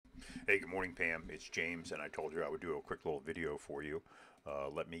Hey, good morning, Pam. It's James, and I told you I would do a quick little video for you.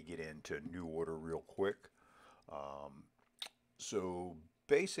 Let me get into NuORDER real quick. So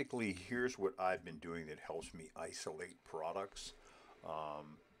basically, here's what I've been doing that helps me isolate products.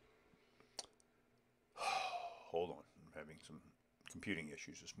 Um, Hold on, I'm having some computing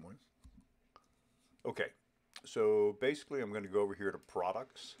issues this morning. Okay, so basically, I'm going to go over here to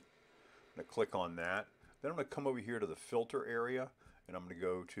products. I'm going to click on that. Then I'm going to come over here to the filter area, and I'm going to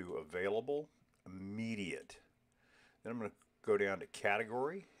go to available, immediate. Then I'm going to go down to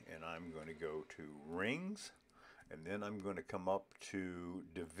category, and I'm going to go to rings, and then I'm going to come up to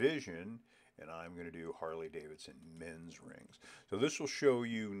division, and I'm going to do Harley Davidson men's rings. So this will show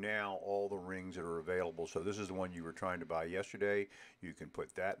you now all the rings that are available. So this is the one you were trying to buy yesterday. You can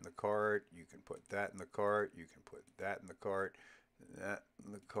put that in the cart, you can put that in the cart, you can put that in the cart, that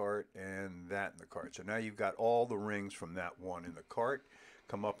in the cart, and that in the cart. So now you've got all the rings from that one in the cart.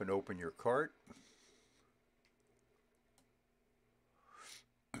 Come up and open your cart.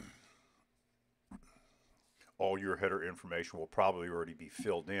 All your header information will probably already be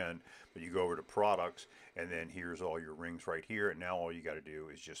filled in, but you go over to products, and then here's all your rings right here, and now all you got to do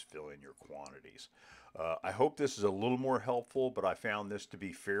is just fill in your quantities. I hope this is a little more helpful, but I found this to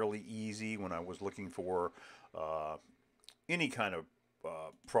be fairly easy when I was looking for any kind of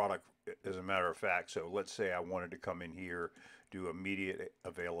product, as a matter of fact. So let's say I wanted to come in here, do immediate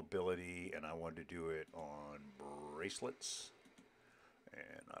availability, and I wanted to do it on bracelets.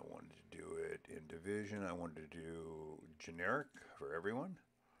 And I wanted to do it in division. I wanted to do generic for everyone.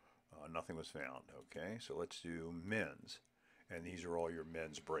 Nothing was found. Okay, so let's do men's. And these are all your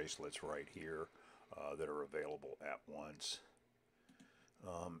men's bracelets right here that are available at once.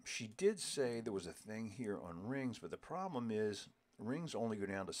 She did say there was a thing here on rings, but the problem is rings only go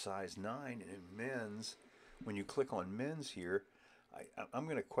down to size 9. And in men's, when you click on men's here, I'm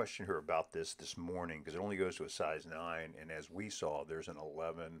going to question her about this morning because it only goes to a size 9, and as we saw, there's an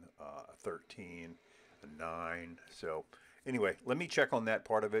 11, a 13, a 9. So anyway, let me check on that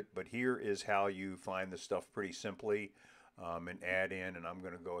part of it, but here is how you find the stuff pretty simply and add in, and I'm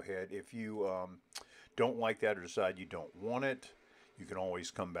going to go ahead. If you don't like that or decide you don't want it, you can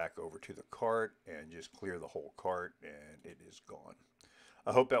always come back over to the cart and just clear the whole cart, and it is gone.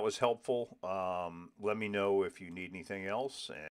 I hope that was helpful. Let me know if you need anything else.